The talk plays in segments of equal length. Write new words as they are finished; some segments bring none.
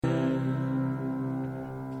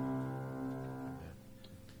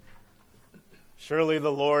Surely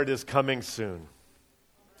the Lord is coming soon.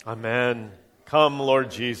 Amen. Come, Lord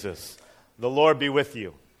Jesus. The Lord be with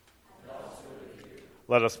you. And also with you.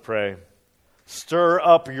 Let us pray. Stir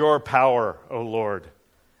up your power, O Lord,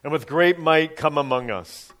 and with great might come among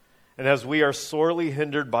us. And as we are sorely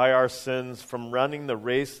hindered by our sins from running the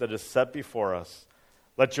race that is set before us,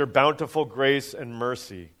 let your bountiful grace and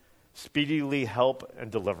mercy speedily help and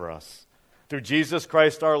deliver us. Through Jesus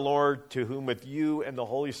Christ our Lord, to whom with you and the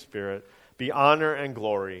Holy Spirit be honor and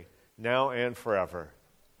glory, now and forever.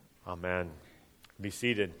 Amen. Be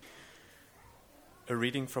seated. A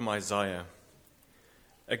reading from Isaiah.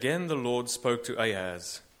 Again the Lord spoke to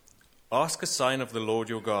Ahaz. Ask a sign of the Lord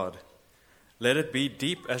your God. Let it be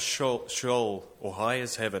deep as Sheol or high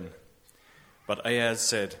as heaven. But Ahaz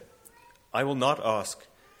said, I will not ask,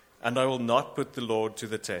 and I will not put the Lord to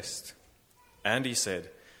the test. And he said,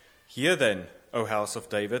 Hear then, O house of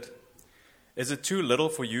David. Is it too little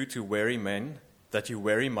for you to weary men, that you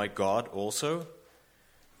weary my God also?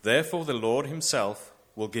 Therefore the Lord himself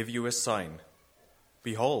will give you a sign.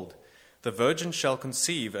 Behold, the virgin shall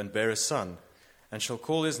conceive and bear a son, and shall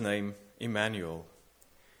call his name Emmanuel.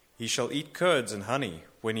 He shall eat curds and honey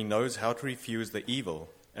when he knows how to refuse the evil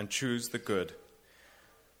and choose the good.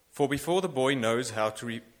 For before the boy knows how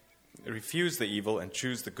to refuse the evil and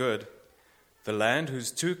choose the good, the land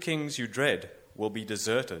whose two kings you dread will be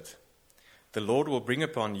deserted. The Lord will bring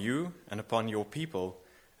upon you and upon your people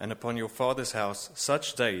and upon your father's house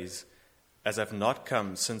such days as have not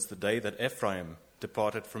come since the day that Ephraim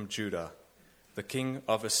departed from Judah, the king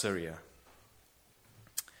of Assyria.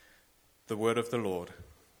 The word of the Lord.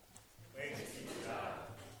 Thanks be to God.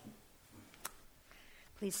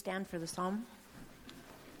 Please stand for the psalm.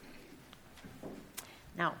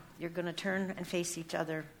 Now, you're going to turn and face each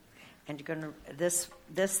other, and you're going to this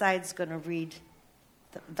side's going to read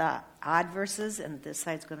the odd verses, and this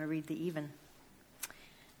side's going to read the even.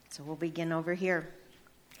 So we'll begin over here.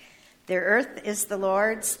 The earth is the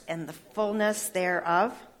Lord's, and the fullness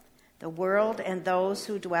thereof, the world and those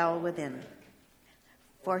who dwell within.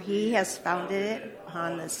 For he has founded it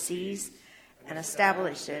upon the seas and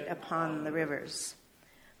established it upon the rivers.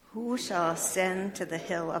 Who shall ascend to the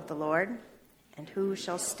hill of the Lord? And who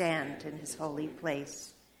shall stand in his holy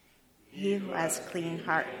place? He who has clean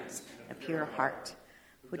hearts, a pure heart,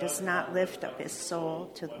 who does not lift up his soul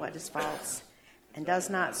to what is false, and does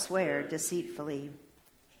not swear deceitfully.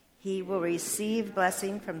 He will receive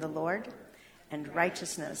blessing from the Lord, and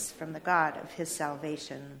righteousness from the God of his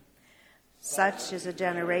salvation. Such is a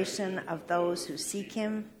generation of those who seek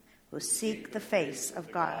him, who seek the face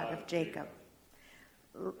of God of Jacob.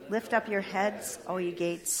 Lift up your heads, O ye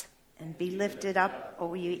gates, and be lifted up,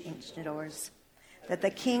 O ye ancient doors, that the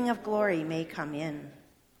King of glory may come in.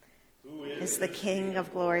 Who is the King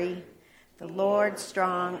of glory? The Lord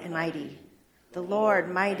strong and mighty, the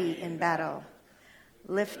Lord mighty in battle.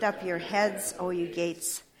 Lift up your heads, O ye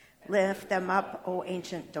gates, lift them up, O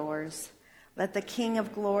ancient doors, let the King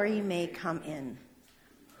of glory may come in.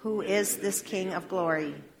 Who is this King of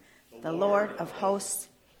glory? The Lord of hosts,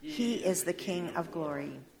 he is the King of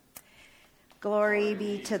glory. Glory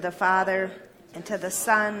be to the Father, and to the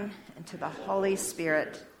Son, and to the Holy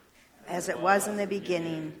Spirit, as it was in the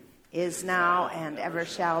beginning, is now, and ever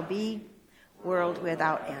shall be, world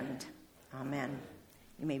without end. Amen.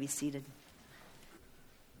 You may be seated.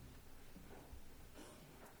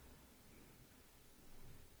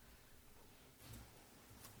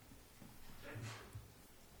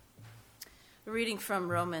 A reading from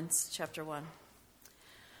Romans chapter 1.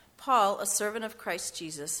 Paul, a servant of Christ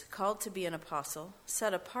Jesus, called to be an apostle,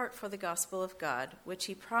 set apart for the gospel of God, which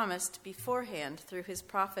he promised beforehand through his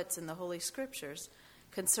prophets in the Holy Scriptures,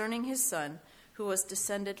 concerning his Son, who was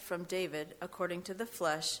descended from David according to the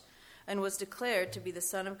flesh, and was declared to be the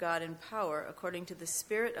Son of God in power according to the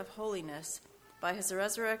Spirit of holiness, by his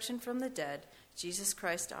resurrection from the dead, Jesus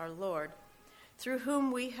Christ our Lord, through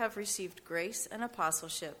whom we have received grace and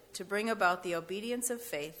apostleship to bring about the obedience of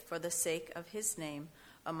faith for the sake of his name,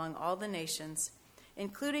 among all the nations,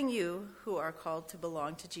 including you who are called to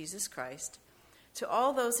belong to Jesus Christ. To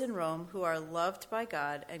all those in Rome who are loved by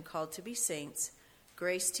God and called to be saints,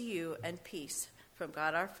 grace to you and peace from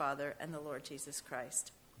God our Father and the Lord Jesus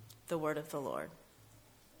Christ. The word of the Lord.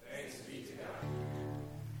 Thanks be to God.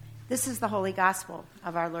 This is the holy gospel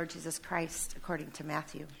of our Lord Jesus Christ, according to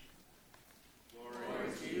Matthew. Glory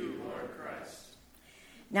to you, Lord Christ.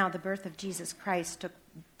 Now the birth of Jesus Christ took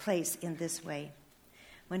place in this way.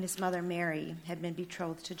 When his mother Mary had been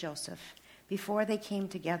betrothed to Joseph, before they came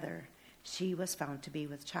together, she was found to be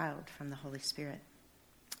with child from the Holy Spirit.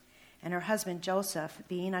 And her husband Joseph,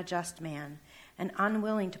 being a just man and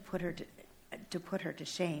unwilling to put her to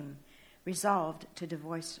shame, resolved to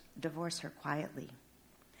divorce her quietly.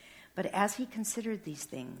 But as he considered these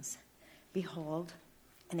things, behold,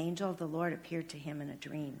 an angel of the Lord appeared to him in a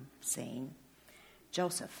dream, saying,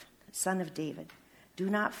 Joseph, son of David, do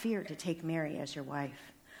not fear to take Mary as your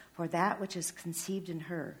wife, for that which is conceived in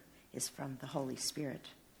her is from the Holy Spirit.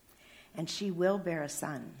 And she will bear a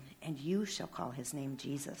son, and you shall call his name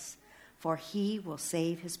Jesus, for he will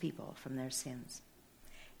save his people from their sins.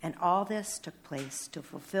 And all this took place to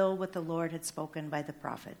fulfill what the Lord had spoken by the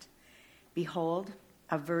prophet. Behold,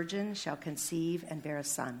 a virgin shall conceive and bear a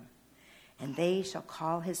son, and they shall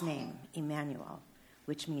call his name Emmanuel,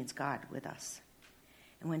 which means God with us.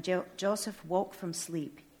 And when Joseph woke from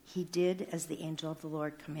sleep, he did as the angel of the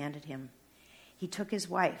Lord commanded him. He took his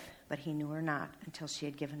wife, but he knew her not until she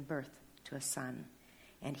had given birth to a son,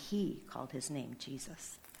 and he called his name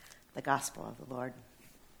Jesus. The gospel of the Lord.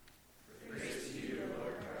 Praise to you,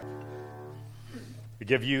 Lord. We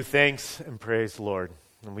give you thanks and praise, Lord.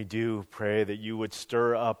 And we do pray that you would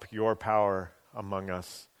stir up your power among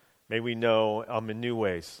us. May we know in new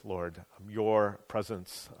ways, Lord, your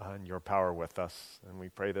presence and your power with us. And we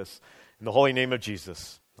pray this in the holy name of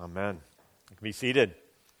Jesus. Amen. You can be seated.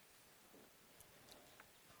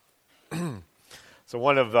 So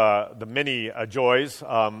one of the many joys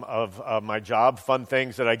of my job, fun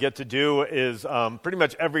things that I get to do is pretty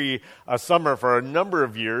much every summer for a number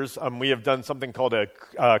of years, we have done something called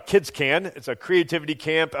a Kids Can. It's a creativity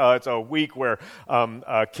camp. It's a week where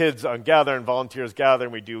kids gather and volunteers gather,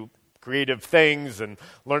 and we do creative things and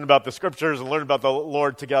learn about the scriptures and learn about the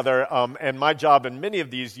Lord together. And my job in many of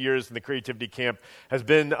these years in the creativity camp has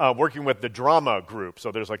been working with the drama group.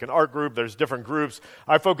 So there's like an art group, there's different groups.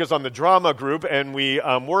 I focus on the drama group, and we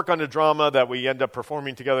work on a drama that we end up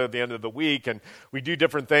performing together at the end of the week, and we do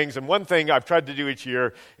different things. And one thing I've tried to do each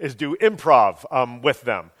year is do improv with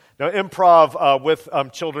them. Now, improv with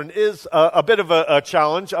children is a bit of a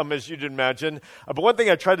challenge, as you'd imagine. But one thing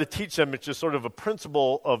I try to teach them, it's just sort of a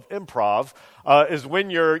principle of improv, is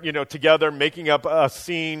when you're, together making up a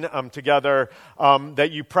scene together,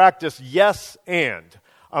 that you practice yes and.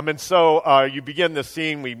 And so you begin the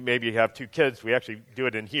scene. We maybe have two kids. We actually do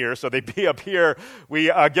it in here. So they be up here. We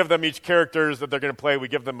give them each characters that they're going to play. We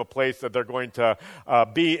give them a place that they're going to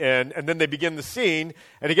be in. And then they begin the scene.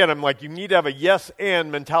 And again, I'm like, you need to have a yes and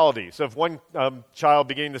mentality. So if one child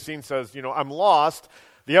beginning the scene says, I'm lost,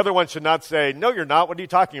 the other one should not say, no, you're not. What are you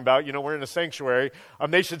talking about? We're in a sanctuary.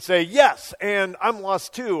 They should say, yes, and I'm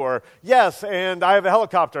lost too. Or yes, and I have a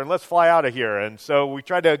helicopter, and let's fly out of here. And so we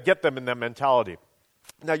try to get them in that mentality.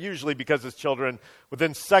 Now, usually because as children,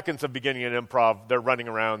 within seconds of beginning an improv, they're running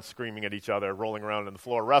around, screaming at each other, rolling around on the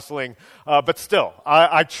floor, wrestling. But still,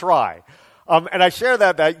 I try. And I share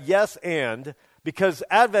that yes and, because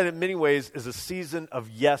Advent in many ways is a season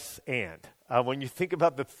of yes and. When you think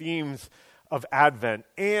about the themes of Advent,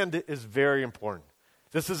 and is very important.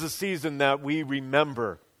 This is a season that we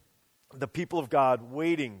remember the people of God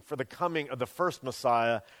waiting for the coming of the first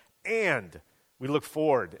Messiah, and we look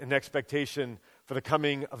forward in expectation for the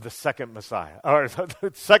coming of the second Messiah, or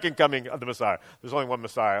the second coming of the Messiah. There's only one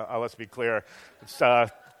Messiah, let's be clear.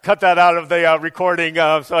 Let's cut that out of the recording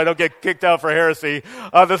so I don't get kicked out for heresy.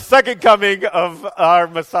 The second coming of our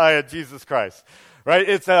Messiah, Jesus Christ. Right?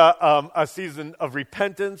 It's a season of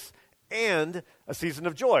repentance and a season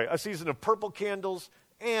of joy, a season of purple candles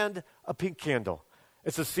and a pink candle.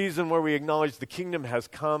 It's a season where we acknowledge the kingdom has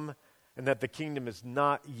come and that the kingdom is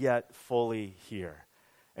not yet fully here.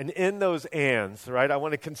 And in those ands, right, I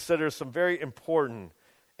want to consider some very important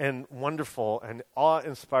and wonderful and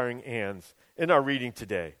awe-inspiring ands in our reading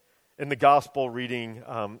today. In the gospel reading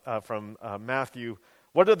from Matthew,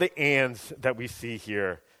 what are the ands that we see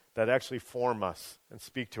here that actually form us and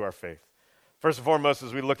speak to our faith? First and foremost,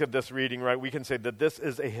 as we look at this reading, right, we can say that this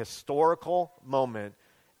is a historical moment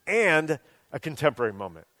and a contemporary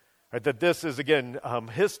moment. Right? That this is, again,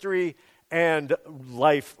 history and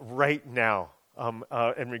life right now.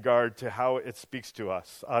 In regard to how it speaks to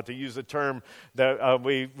us. To use a term that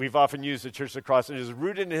we've often used at Church of the Cross, it is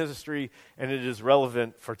rooted in history and it is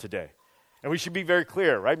relevant for today. And we should be very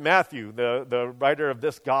clear, right? Matthew, the writer of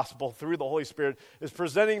this gospel through the Holy Spirit, is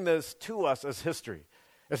presenting this to us as history.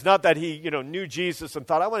 It's not that he, knew Jesus and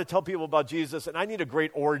thought, I want to tell people about Jesus and I need a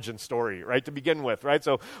great origin story, right, to begin with, right?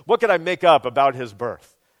 So what could I make up about his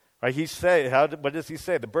birth? Right? What does he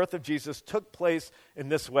say? The birth of Jesus took place in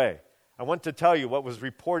this way. I want to tell you what was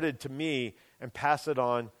reported to me and pass it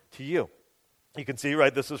on to you. You can see,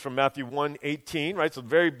 right, this is from Matthew 1:18, right, so the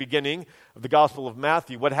very beginning of the Gospel of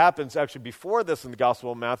Matthew. What happens actually before this in the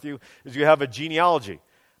Gospel of Matthew is you have a genealogy.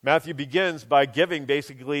 Matthew begins by giving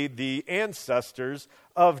basically the ancestors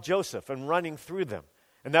of Joseph and running through them.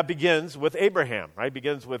 And that begins with Abraham, right?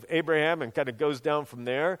 Begins with Abraham and kind of goes down from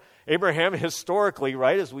there. Abraham, historically,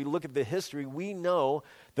 right, as we look at the history, we know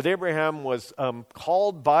that Abraham was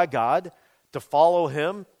called by God to follow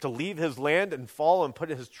him, to leave his land and follow and put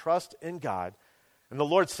his trust in God. And the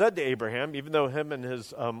Lord said to Abraham, even though him and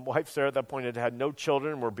his wife Sarah at that point had no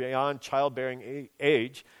children, were beyond childbearing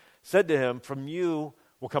age, said to him, from you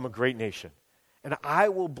will come a great nation, and I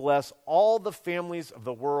will bless all the families of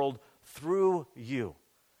the world through you.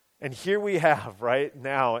 And here we have, right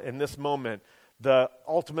now, in this moment, the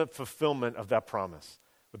ultimate fulfillment of that promise.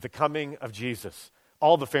 With the coming of Jesus,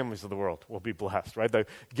 all the families of the world will be blessed, right? The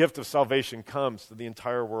gift of salvation comes to the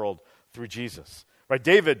entire world through Jesus, right?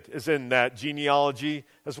 David is in that genealogy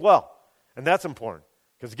as well, and that's important.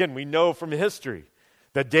 Because again, we know from history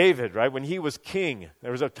that David, right, when he was king,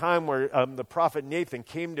 there was a time where the prophet Nathan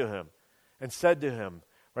came to him and said to him,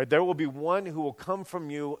 right, there will be one who will come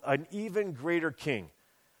from you, an even greater king,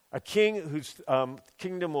 a king whose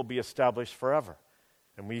kingdom will be established forever.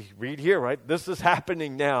 And we read here, right, this is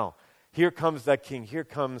happening now. Here comes that king. Here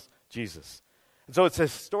comes Jesus. And so it's a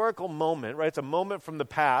historical moment, right? It's a moment from the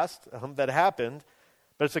past that happened,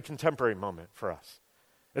 but it's a contemporary moment for us.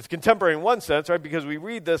 It's contemporary in one sense, right, because we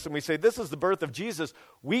read this and we say, this is the birth of Jesus.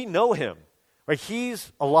 We know him, right?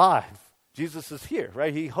 He's alive. Jesus is here,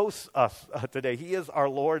 right? He hosts us today. He is our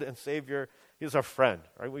Lord and Savior. He is our friend,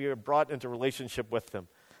 right? We are brought into relationship with him.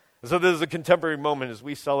 And so this is a contemporary moment as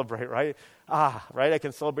we celebrate, right? Right? I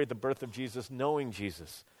can celebrate the birth of Jesus knowing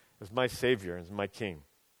Jesus as my Savior, as my King.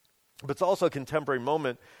 But it's also a contemporary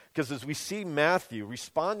moment because as we see Matthew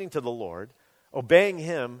responding to the Lord, obeying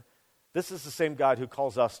him, this is the same God who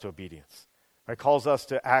calls us to obedience, right? Calls us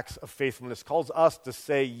to acts of faithfulness, calls us to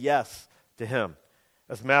say yes to him,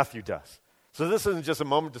 as Matthew does. So this isn't just a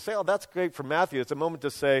moment to say, oh, that's great for Matthew. It's a moment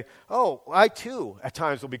to say, oh, I too at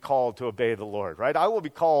times will be called to obey the Lord, right? I will be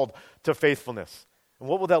called to faithfulness. And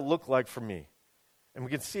what will that look like for me? And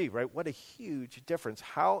we can see, right, what a huge difference,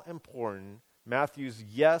 how important Matthew's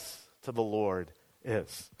yes to the Lord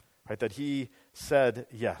is, right? That he said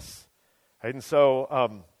yes, right? And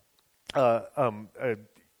so the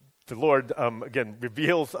Lord, again,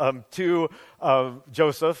 reveals to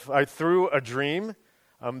Joseph through a dream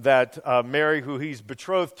that Mary, who he's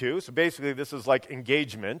betrothed to, so basically this is like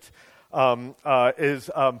engagement, is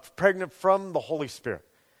pregnant from the Holy Spirit.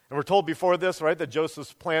 And we're told before this, right, that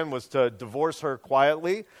Joseph's plan was to divorce her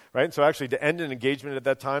quietly, right? And so actually to end an engagement at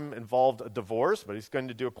that time involved a divorce, but he's going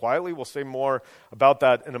to do it quietly. We'll say more about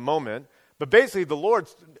that in a moment. But basically the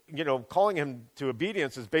Lord's, calling him to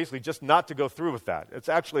obedience is basically just not to go through with that. It's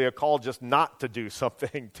actually a call just not to do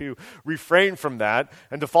something, to refrain from that,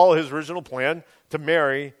 and to follow his original plan to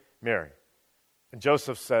marry Mary. And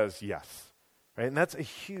Joseph says yes, right? And that's a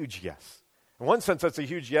huge yes. In one sense, that's a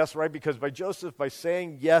huge yes, right? Because by Joseph, by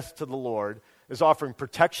saying yes to the Lord, is offering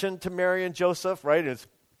protection to Mary and Joseph, right? And it's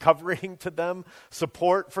covering to them,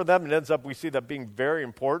 support for them. It ends up, we see that being very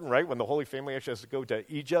important, right? When the Holy Family actually has to go to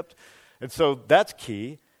Egypt. And so that's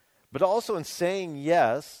key. But also in saying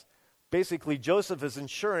yes, basically Joseph is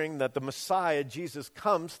ensuring that the Messiah, Jesus,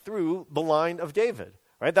 comes through the line of David,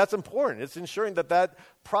 right? That's important. It's ensuring that that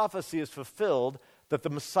prophecy is fulfilled, that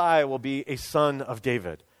the Messiah will be a son of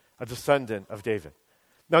David, a descendant of David.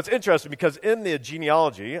 Now, it's interesting because in the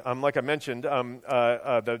genealogy, like I mentioned,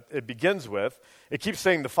 that it begins with, it keeps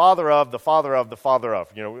saying the father of, the father of, the father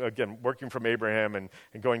of. Again, working from Abraham and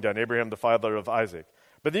going down. Abraham, the father of Isaac.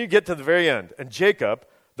 But then you get to the very end, and Jacob,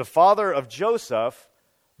 the father of Joseph,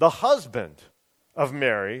 the husband of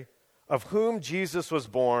Mary, of whom Jesus was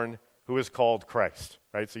born, who is called Christ.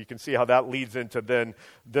 Right? So you can see how that leads into then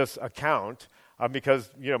this account,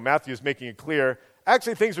 because Matthew is making it clear.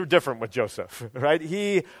 Actually, things were different with Joseph, right?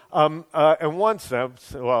 He, in one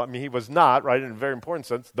sense, he was not, right, in a very important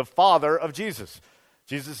sense, the father of Jesus.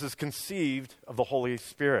 Jesus is conceived of the Holy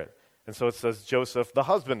Spirit. And so it says Joseph, the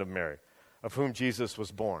husband of Mary, of whom Jesus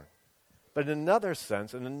was born. But in another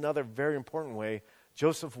sense, in another very important way,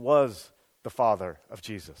 Joseph was the father of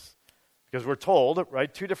Jesus. Because we're told,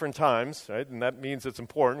 right, 2 different times, right, and that means it's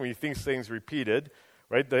important when you think things repeated,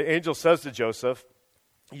 right? The angel says to Joseph,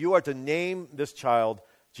 you are to name this child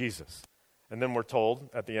Jesus. And then we're told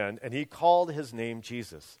at the end, and he called his name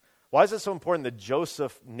Jesus. Why is it so important that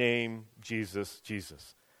Joseph name Jesus,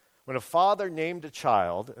 Jesus? When a father named a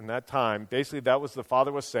child in that time, basically that was the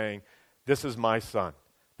father was saying, this is my son.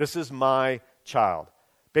 This is my child.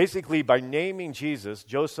 Basically, by naming Jesus,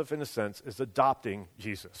 Joseph, in a sense, is adopting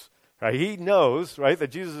Jesus. Right? He knows, right,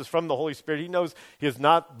 that Jesus is from the Holy Spirit. He knows he is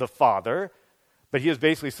not the father, but he is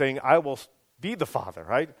basically saying, I will be the father,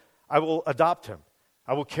 right? I will adopt him.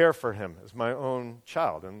 I will care for him as my own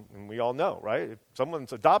child. And we all know, right? If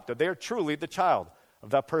someone's adopted, they are truly the child of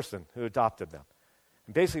that person who adopted them.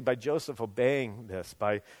 And basically, by Joseph obeying this,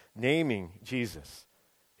 by naming Jesus,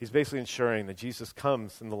 he's basically ensuring that Jesus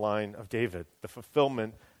comes in the line of David, the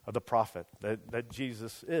fulfillment of the prophet, that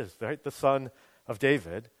Jesus is, right? The son of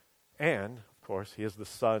David. And, of course, he is the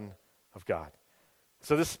Son of God.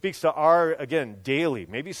 So this speaks to our, again, daily,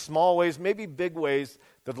 maybe small ways, maybe big ways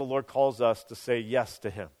that the Lord calls us to say yes to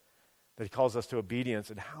him, that he calls us to obedience,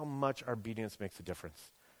 and how much our obedience makes a difference.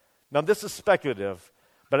 Now, this is speculative,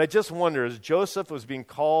 but I just wonder, as Joseph was being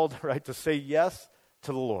called, right, to say yes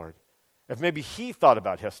to the Lord, if maybe he thought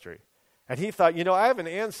about history, and he thought, I have an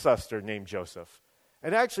ancestor named Joseph,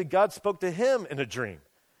 and actually God spoke to him in a dream,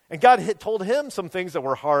 and God told him some things that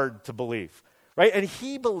were hard to believe. Right? And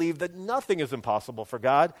he believed that nothing is impossible for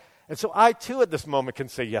God. And so I, too, at this moment can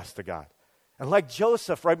say yes to God. And like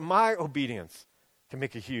Joseph, right, my obedience can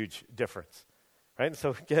make a huge difference. Right? And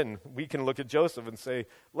so, again, we can look at Joseph and say,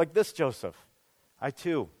 like this Joseph, I,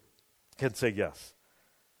 too, can say yes.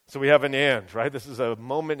 So we have an and, right? This is a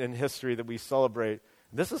moment in history that we celebrate.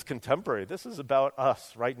 This is contemporary. This is about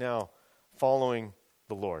us right now following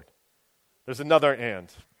the Lord. There's another and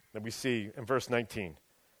that we see in verse 19.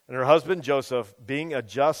 And her husband Joseph, being a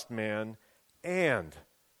just man and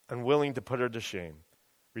unwilling to put her to shame,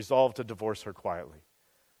 resolved to divorce her quietly.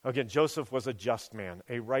 Again, Joseph was a just man,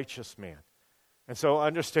 a righteous man. And so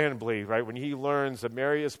understandably, right, when he learns that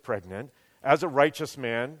Mary is pregnant, as a righteous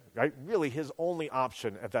man, right, really his only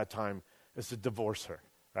option at that time is to divorce her.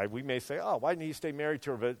 Right? We may say, why didn't he stay married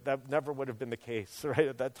to her? But that never would have been the case, right,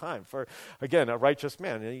 at that time. For, again, a righteous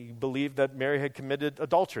man. And he believed that Mary had committed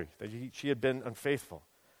adultery, that she had been unfaithful.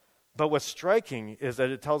 But what's striking is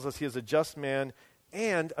that it tells us he is a just man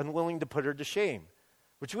and unwilling to put her to shame,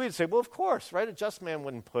 which we would say, well, of course, right? A just man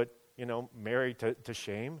wouldn't put, Mary to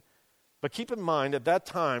shame. But keep in mind, at that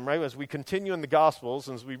time, right, as we continue in the Gospels,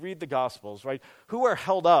 and as we read the Gospels, right, who are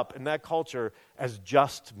held up in that culture as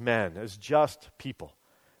just men, as just people,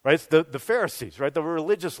 right? It's the Pharisees, right, the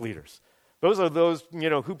religious leaders. Those are those,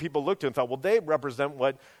 who people looked to and thought, well, they represent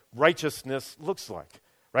what righteousness looks like,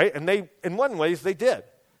 right? And they, in one ways, they did.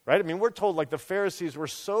 Right? I mean, we're told like the Pharisees were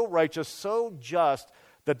so righteous, so just,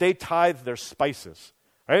 that they tithed their spices.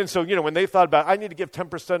 Right? And so, when they thought about, I need to give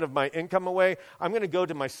 10% of my income away, I'm going to go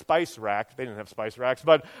to my spice rack. They didn't have spice racks,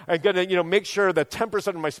 but I'm going to, make sure that 10%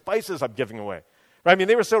 of my spices I'm giving away. Right? I mean,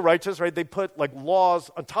 they were so righteous, right? They put like laws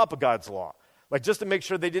on top of God's law. Like just to make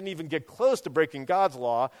sure they didn't even get close to breaking God's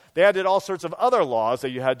law, they added all sorts of other laws that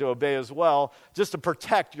you had to obey as well, just to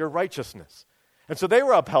protect your righteousness. And so they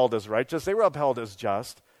were upheld as righteous. They were upheld as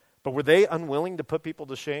just. But were they unwilling to put people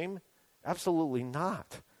to shame? Absolutely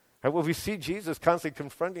not. Right? Well, we see Jesus constantly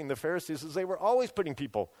confronting the Pharisees as they were always putting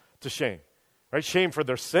people to shame. Right? Shame for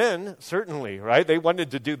their sin, certainly. Right? They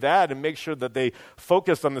wanted to do that and make sure that they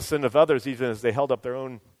focused on the sin of others even as they held up their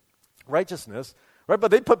own righteousness. Right?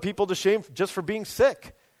 But they put people to shame just for being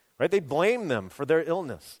sick. Right? They blamed them for their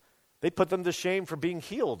illness. They put them to shame for being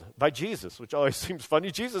healed by Jesus, which always seems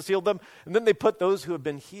funny. Jesus healed them. And then they put those who have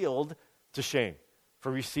been healed to shame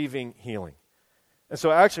for receiving healing. And so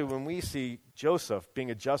actually when we see Joseph being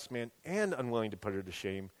a just man and unwilling to put her to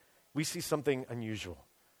shame, we see something unusual.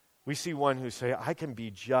 We see one who say, I can be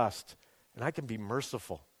just and I can be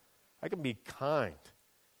merciful. I can be kind.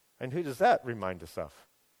 And who does that remind us of?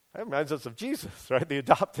 That reminds us of Jesus, right? The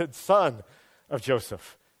adopted son of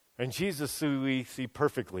Joseph. And Jesus, who we see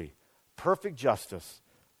perfectly, perfect justice,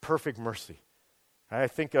 perfect mercy. I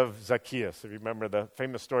think of Zacchaeus. If you remember the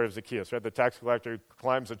famous story of Zacchaeus, right? The tax collector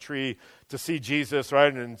climbs a tree to see Jesus,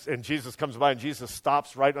 right? And Jesus comes by, and Jesus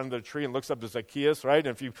stops right under the tree and looks up to Zacchaeus, right?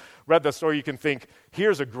 And if you read that story, you can think,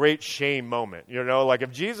 here's a great shame moment. Like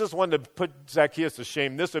if Jesus wanted to put Zacchaeus to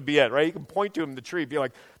shame, this would be it, right? You can point to him in the tree and be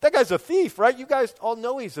like, that guy's a thief, right? You guys all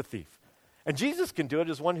know he's a thief. And Jesus can do it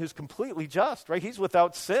as one who's completely just, right? He's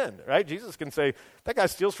without sin, right? Jesus can say, that guy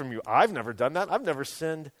steals from you. I've never done that. I've never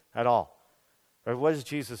sinned at all. Right, what does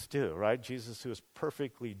Jesus do, right? Jesus, who is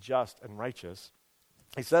perfectly just and righteous,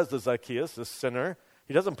 he says to Zacchaeus, this sinner,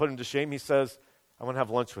 he doesn't put him to shame. He says, I want to have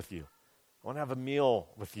lunch with you. I want to have a meal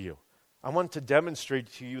with you. I want to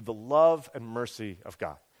demonstrate to you the love and mercy of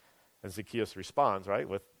God. And Zacchaeus responds, right,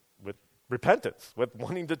 with repentance, with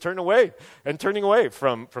wanting to turn away and turning away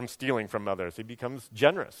from stealing from others. He becomes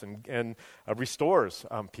generous and restores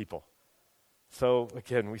people. So,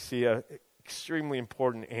 again, we see an extremely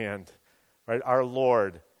important and. Right? Our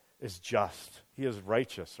Lord is just. He is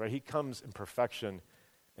righteous. Right? He comes in perfection,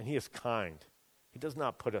 and he is kind. He does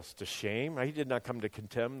not put us to shame. Right? He did not come to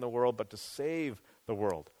condemn the world, but to save the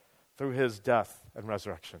world through his death and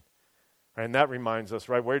resurrection. Right? And that reminds us,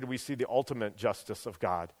 right, where do we see the ultimate justice of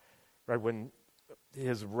God? Right, when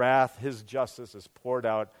his wrath, his justice is poured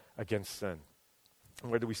out against sin. And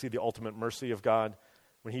where do we see the ultimate mercy of God?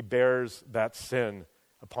 When he bears that sin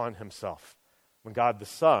upon himself. When God the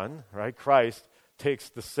Son, right, Christ, takes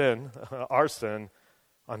the sin, our sin,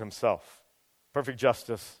 on himself. Perfect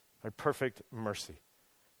justice, right, perfect mercy.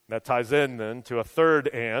 That ties in then to a third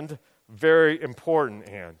and, very important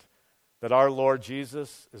and, that our Lord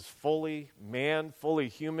Jesus is fully man, fully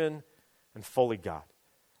human, and fully God.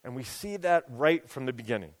 And we see that right from the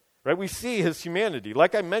beginning. Right? We see his humanity.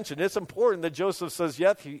 Like I mentioned, it's important that Joseph says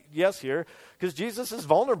yes here, because Jesus is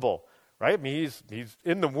vulnerable. Right? I mean, he's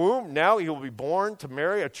in the womb. Now he will be born to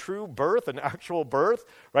Mary, a true birth, an actual birth.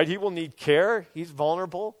 Right? He will need care. He's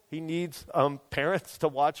vulnerable. He needs parents to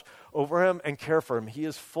watch over him and care for him. He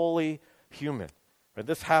is fully human. Right?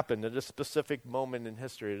 This happened at a specific moment in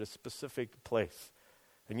history, at a specific place.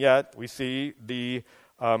 And yet, we see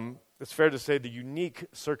it's fair to say, the unique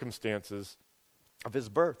circumstances of his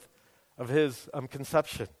birth, of his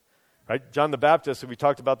conception. Right? John the Baptist, who we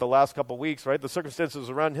talked about the last couple weeks, right? The circumstances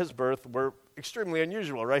around his birth were extremely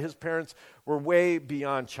unusual, right? His parents were way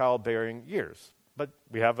beyond childbearing years. But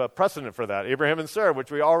we have a precedent for that, Abraham and Sarah,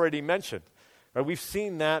 which we already mentioned. Right? We've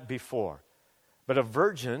seen that before. But a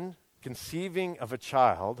virgin conceiving of a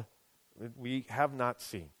child, we have not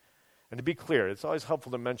seen. And to be clear, it's always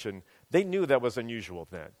helpful to mention, they knew that was unusual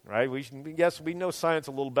then, right? Yes, we know science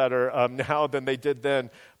a little better now than they did then,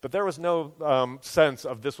 but there was no sense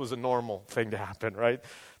of this was a normal thing to happen, right?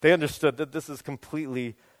 They understood that this is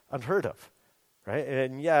completely unheard of, right?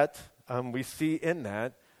 And yet, we see in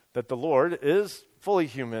that the Lord is fully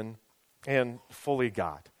human and fully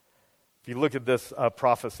God. If you look at this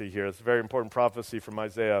prophecy here, it's a very important prophecy from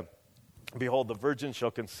Isaiah. Behold, the virgin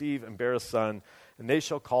shall conceive and bear a son, and they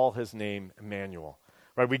shall call his name Emmanuel.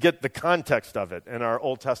 Right? We get the context of it in our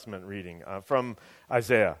Old Testament reading from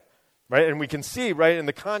Isaiah. Right? And we can see, right, in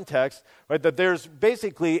the context, right, that there's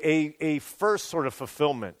basically a first sort of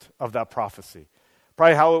fulfillment of that prophecy.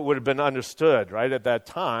 Probably how it would have been understood, right, at that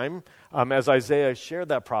time, as Isaiah shared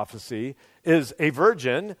that prophecy, is a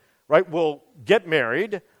virgin, right, will get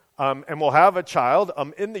married and will have a child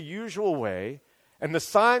in the usual way. And the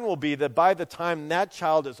sign will be that by the time that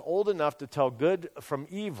child is old enough to tell good from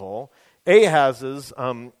evil, Ahaz's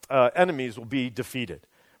enemies will be defeated.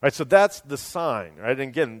 Right? So that's the sign. Right? And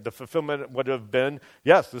again, the fulfillment would have been,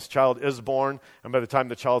 yes, this child is born, and by the time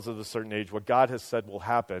the child's of a certain age, what God has said will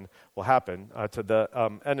happen to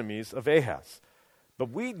the enemies of Ahaz.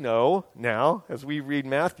 But we know now, as we read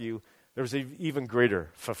Matthew, there's an even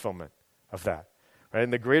greater fulfillment of that. Right?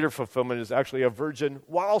 And the greater fulfillment is actually a virgin,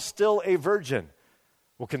 while still a virgin,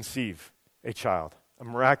 will conceive a child, a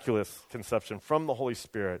miraculous conception from the Holy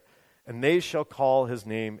Spirit, and they shall call his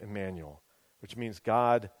name Emmanuel, which means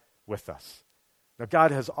God with us. Now,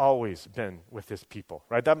 God has always been with his people,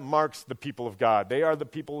 right? That marks the people of God. They are the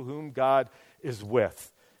people whom God is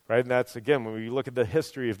with, right? And that's, again, when we look at the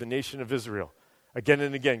history of the nation of Israel, again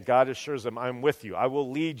and again, God assures them, I'm with you. I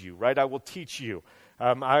will lead you, right? I will teach you.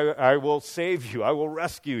 I will save you. I will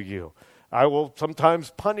rescue you. I will sometimes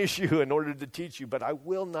punish you in order to teach you, but I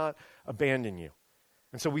will not abandon you.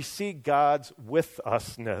 And so we see God's with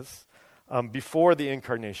usness before the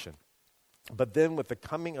incarnation. But then with the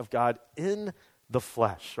coming of God in the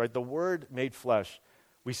flesh, right, the Word made flesh,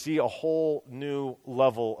 we see a whole new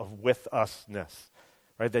level of with usness,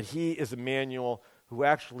 right, that he is Emmanuel who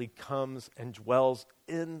actually comes and dwells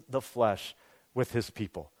in the flesh with his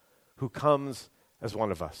people, who comes as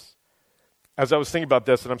one of us. As I was thinking about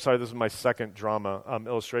this, and I'm sorry, this is my second drama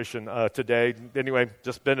illustration today. Anyway,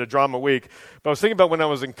 just been a drama week. But I was thinking about when I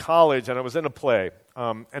was in college and I was in a play,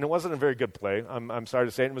 and it wasn't a very good play. I'm sorry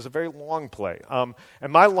to say it was a very long play. And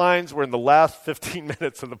my lines were in the last 15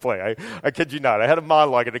 minutes of the play. I kid you not. I had a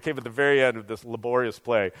monologue, and it came at the very end of this laborious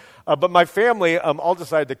play. But my family all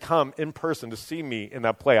decided to come in person to see me in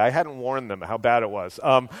that play. I hadn't warned them how bad it was.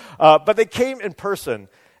 But they came in person.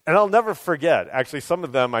 And I'll never forget, actually, some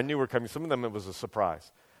of them I knew were coming. Some of them it was a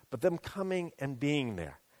surprise. But them coming and being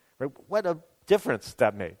there, right? What a difference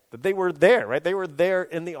that made. That they were there, right? They were there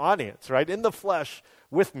in the audience, right? In the flesh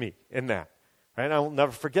with me in that. Right? And I'll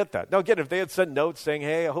never forget that. Now, again, if they had sent notes saying,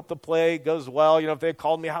 hey, I hope the play goes well, if they had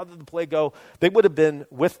called me, how did the play go? They would have been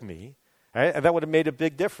with me, right? And that would have made a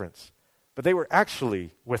big difference. But they were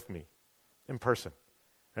actually with me in person.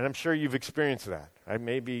 And I'm sure you've experienced that, right?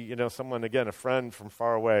 Maybe, someone, again, a friend from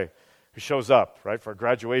far away who shows up, right, for a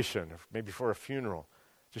graduation or maybe for a funeral,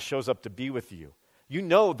 just shows up to be with you. You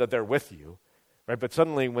know that they're with you, right? But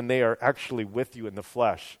suddenly when they are actually with you in the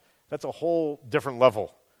flesh, that's a whole different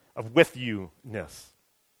level of with you-ness.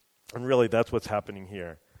 And really, that's what's happening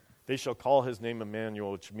here. They shall call his name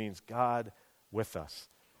Emmanuel, which means God with us.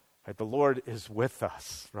 Right? The Lord is with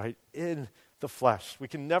us, right, in the flesh. We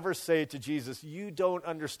can never say to Jesus, you don't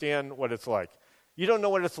understand what it's like. You don't know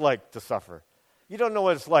what it's like to suffer. You don't know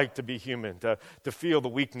what it's like to be human, to feel the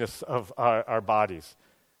weakness of our bodies.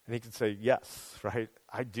 And he can say, yes, right,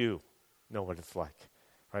 I do know what it's like.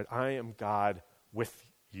 Right? I am God with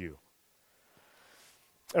you.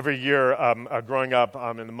 Every year, growing up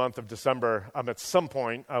in the month of December, at some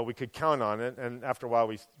point, we could count on it, and after a while,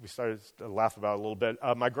 we started to laugh about it a little bit.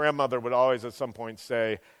 My grandmother would always at some point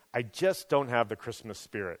say, I just don't have the Christmas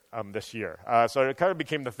spirit this year. So it kind of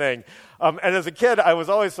became the thing. And as a kid, I was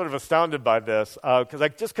always sort of astounded by this, because I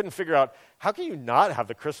just couldn't figure out, how can you not have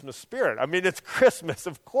the Christmas spirit? I mean, it's Christmas.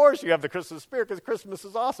 Of course you have the Christmas spirit, because Christmas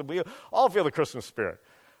is awesome. We all feel the Christmas spirit.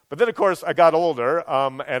 But then, of course, I got older,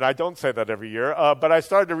 and I don't say that every year, but I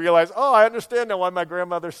started to realize, I understand now why my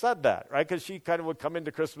grandmother said that, right? Because she kind of would come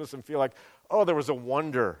into Christmas and feel like, there was a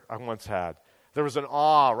wonder I once had. There was an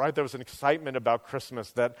awe, right? There was an excitement about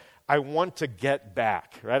Christmas that I want to get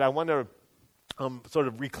back, right? I want to sort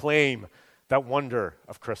of reclaim that wonder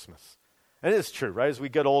of Christmas. And it's true, right? As we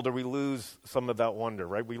get older, we lose some of that wonder,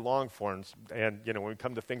 right? We long for it. And, when we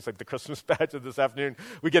come to things like the Christmas pageant this afternoon,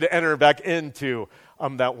 we get to enter back into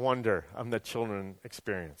that wonder that children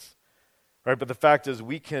experience, right? But the fact is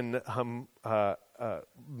we can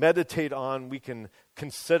meditate on, we can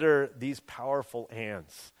consider these powerful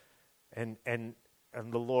hands, and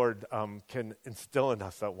the Lord can instill in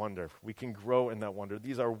us that wonder. We can grow in that wonder.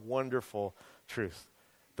 These are wonderful truths,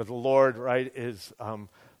 that the Lord, right, is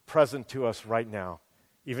present to us right now,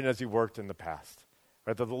 even as he worked in the past.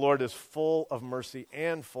 Right? That the Lord is full of mercy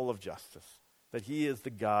and full of justice. That he is the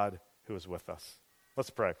God who is with us. Let's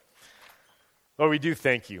pray. Lord, we do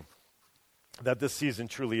thank you that this season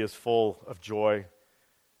truly is full of joy.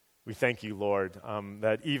 We thank you, Lord,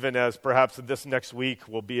 that even as perhaps this next week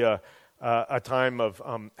will be a time of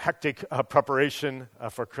hectic preparation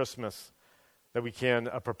for Christmas, that we can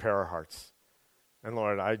prepare our hearts. And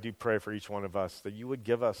Lord, I do pray for each one of us that you would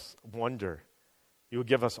give us wonder, you would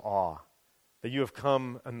give us awe, that you have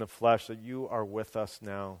come in the flesh, that you are with us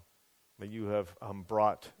now, that you have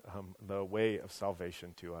brought the way of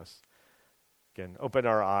salvation to us. Again, open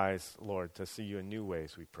our eyes, Lord, to see you in new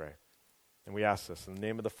ways, we pray. And we ask this in the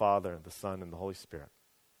name of the Father, the Son, and the Holy Spirit.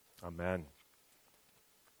 Amen.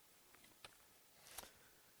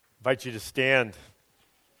 I invite you to stand